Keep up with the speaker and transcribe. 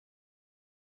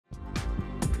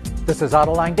This is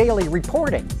Autoline Daily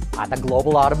reporting on the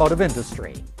global automotive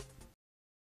industry.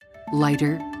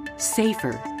 Lighter,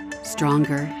 safer,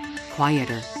 stronger,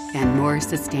 quieter, and more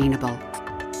sustainable.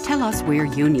 Tell us where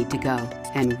you need to go,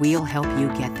 and we'll help you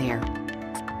get there.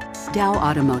 Dow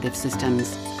Automotive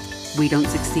Systems. We don't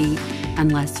succeed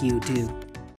unless you do.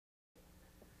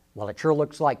 Well, it sure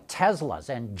looks like Tesla's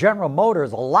and General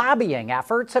Motors' lobbying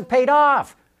efforts have paid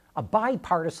off. A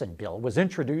bipartisan bill was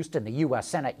introduced in the U.S.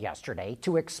 Senate yesterday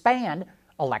to expand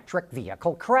electric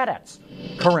vehicle credits.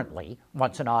 Currently,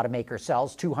 once an automaker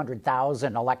sells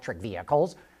 200,000 electric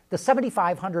vehicles, the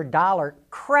 $7,500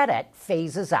 credit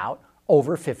phases out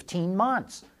over 15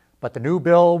 months. But the new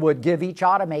bill would give each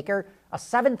automaker a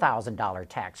 $7,000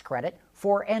 tax credit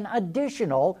for an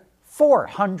additional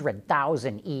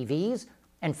 400,000 EVs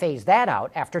and phase that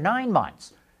out after 9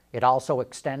 months. It also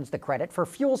extends the credit for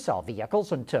fuel cell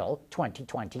vehicles until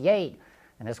 2028.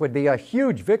 And this would be a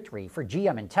huge victory for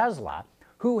GM and Tesla,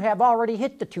 who have already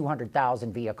hit the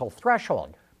 200,000 vehicle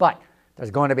threshold. But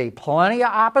there's going to be plenty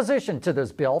of opposition to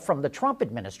this bill from the Trump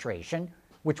administration,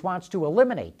 which wants to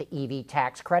eliminate the EV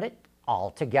tax credit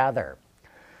altogether.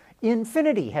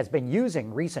 Infiniti has been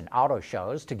using recent auto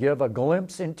shows to give a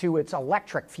glimpse into its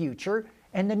electric future,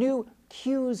 and the new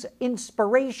Q's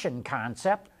Inspiration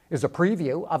concept is a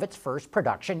preview of its first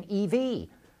production EV.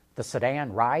 The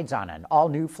sedan rides on an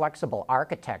all-new flexible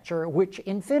architecture, which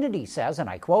Infiniti says, and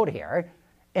I quote here,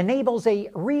 enables a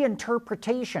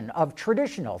reinterpretation of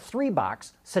traditional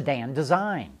three-box sedan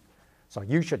design. So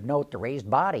you should note the raised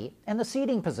body and the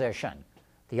seating position.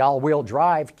 The all-wheel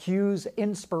drive Q's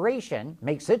Inspiration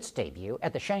makes its debut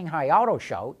at the Shanghai Auto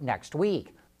Show next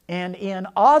week. And in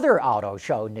other auto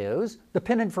show news, the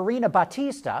Pininfarina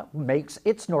Battista makes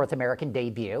its North American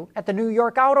debut at the New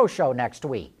York Auto Show next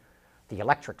week. The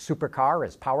electric supercar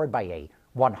is powered by a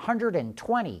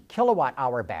 120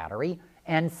 kilowatt-hour battery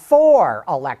and 4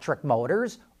 electric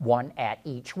motors, one at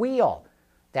each wheel.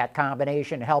 That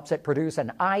combination helps it produce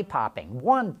an eye-popping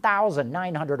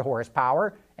 1,900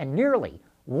 horsepower and nearly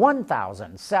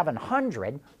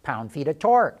 1,700 pound-feet of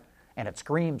torque. And it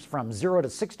screams from 0 to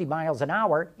 60 miles an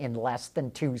hour in less than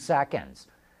 2 seconds.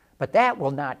 But that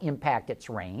will not impact its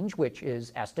range, which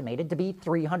is estimated to be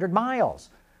 300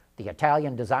 miles. The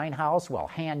Italian design house will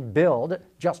hand-build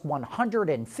just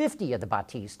 150 of the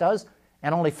Battistas,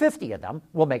 and only 50 of them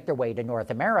will make their way to North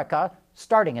America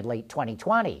starting in late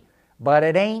 2020. But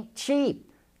it ain't cheap.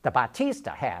 The Battista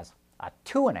has a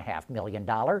 $2.5 million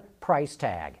price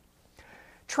tag.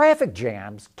 Traffic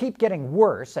jams keep getting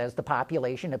worse as the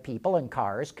population of people and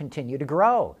cars continue to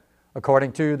grow.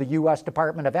 According to the U.S.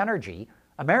 Department of Energy,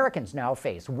 Americans now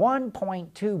face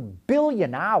 1.2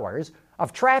 billion hours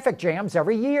of traffic jams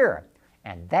every year,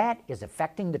 and that is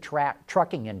affecting the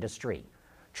trucking industry.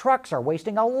 Trucks are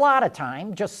wasting a lot of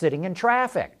time just sitting in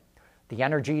traffic. The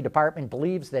Energy Department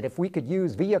believes that if we could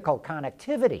use vehicle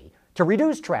connectivity to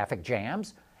reduce traffic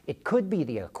jams, it could be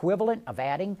the equivalent of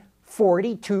adding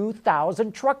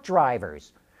 42,000 truck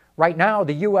drivers. Right now,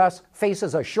 the U.S.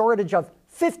 faces a shortage of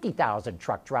 50,000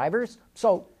 truck drivers,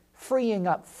 so freeing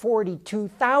up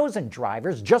 42,000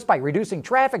 drivers just by reducing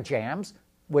traffic jams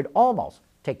would almost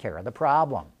take care of the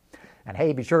problem. And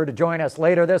hey, be sure to join us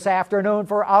later this afternoon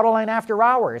for Autoline After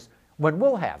Hours, when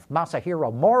we'll have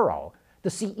Masahiro Moro, the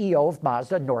CEO of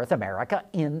Mazda North America,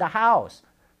 in the house.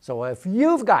 So if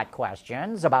you've got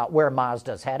questions about where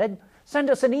Mazda's headed, send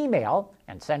us an email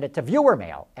and send it to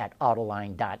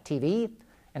viewermail@autoline.tv,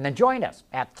 and then join us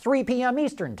at 3 p.m.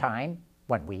 Eastern Time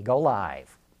when we go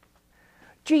live.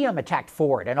 GM attacked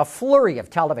Ford in a flurry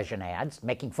of television ads,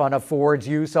 making fun of Ford's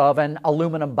use of an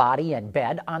aluminum body and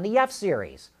bed on the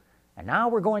F-Series. And now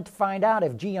we're going to find out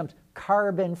if GM's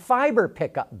carbon fiber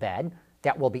pickup bed,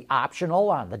 that will be optional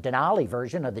on the Denali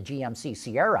version of the GMC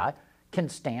Sierra, can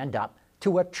stand up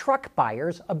to a truck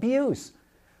buyer's abuse.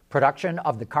 Production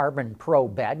of the Carbon Pro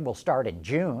bed will start in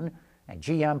June, and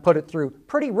GM put it through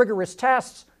pretty rigorous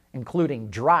tests, including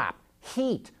drop,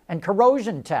 heat, and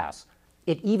corrosion tests.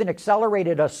 It even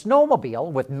accelerated a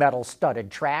snowmobile with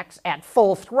metal-studded tracks at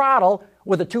full throttle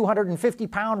with a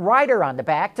 250-pound rider on the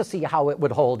back to see how it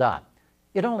would hold up.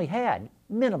 It only had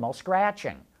minimal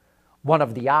scratching. One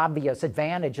of the obvious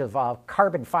advantages of a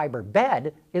carbon fiber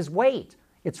bed is weight.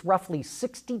 It's roughly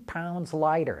 60 pounds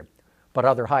lighter. But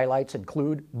other highlights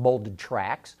include molded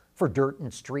tracks for dirt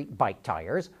and street bike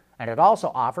tires, and it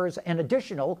also offers an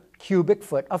additional cubic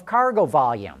foot of cargo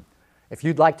volume. If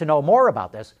you'd like to know more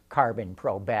about this Carbon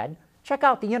Pro bed, check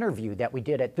out the interview that we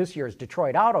did at this year's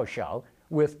Detroit Auto Show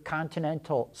with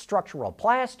Continental Structural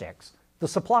Plastics, the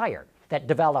supplier that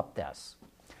developed this.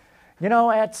 You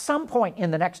know, at some point in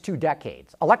the next 2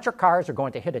 decades, electric cars are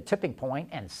going to hit a tipping point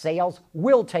and sales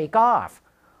will take off.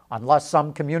 Unless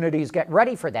some communities get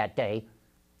ready for that day,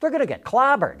 they're going to get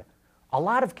clobbered. A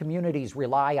lot of communities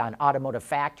rely on automotive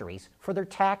factories for their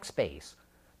tax base.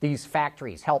 These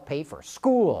factories help pay for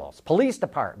schools, police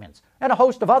departments, and a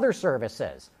host of other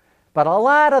services. But a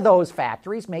lot of those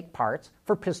factories make parts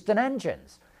for piston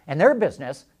engines, and their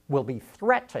business will be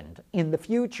threatened in the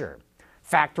future.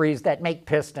 Factories that make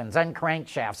pistons and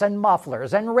crankshafts and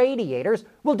mufflers and radiators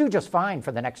will do just fine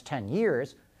for the next 10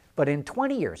 years, but in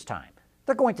 20 years' time,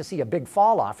 they're going to see a big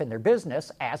fall off in their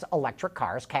business as electric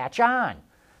cars catch on.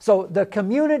 So the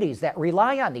communities that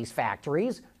rely on these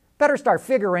factories better start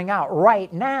figuring out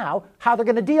right now how they're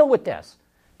going to deal with this,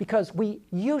 because we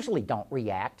usually don't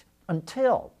react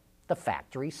until the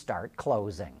factories start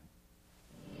closing.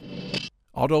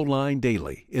 AutoLine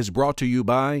Daily is brought to you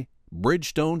by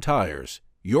Bridgestone Tires,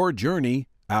 your journey,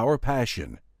 our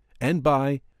passion, and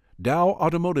by Dow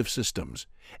Automotive Systems,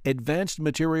 advanced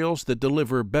materials that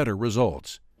deliver better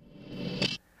results.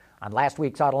 On last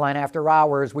week's AutoLine After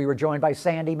Hours, we were joined by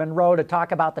Sandy Munro to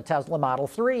talk about the Tesla Model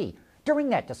 3. During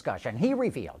that discussion, he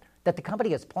revealed that the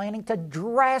company is planning to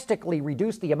drastically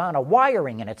reduce the amount of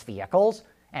wiring in its vehicles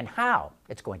and how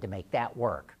it's going to make that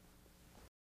work.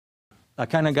 I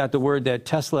kind of got the word that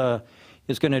Tesla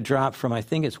is going to drop from, I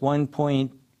think it's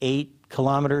 1.8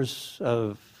 kilometers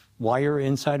of wire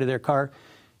inside of their car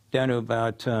down to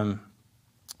about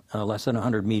less than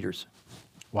 100 meters.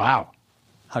 Wow.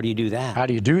 How do you do that? How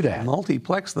do you do that?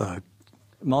 Multiplex the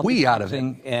we out of it.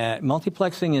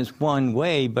 Multiplexing is one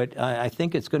way, but I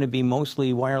think it's going to be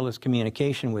mostly wireless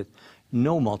communication with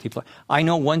no multiplex. I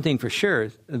know one thing for sure,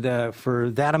 for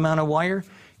that amount of wire,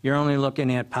 you're only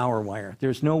looking at power wire.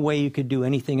 There's no way you could do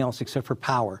anything else except for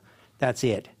power. That's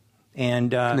it. And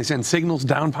can they send signals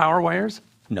down power wires?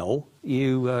 No.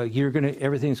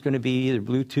 Everything's going to be either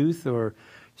Bluetooth or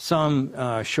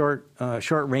some short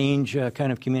range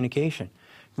kind of communication.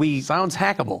 Sounds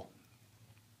hackable.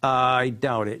 I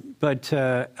doubt it, but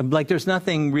there's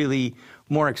nothing really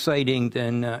more exciting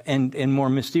than and more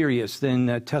mysterious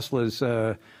than Tesla's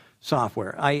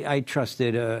software. I trust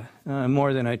it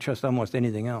more than I trust almost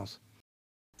anything else.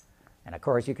 And of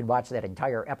course, you can watch that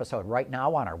entire episode right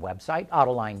now on our website,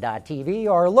 Autoline.tv,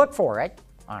 or look for it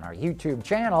on our YouTube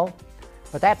channel.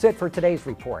 But that's it for today's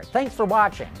report. Thanks for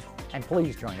watching, and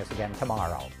please join us again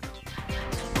tomorrow.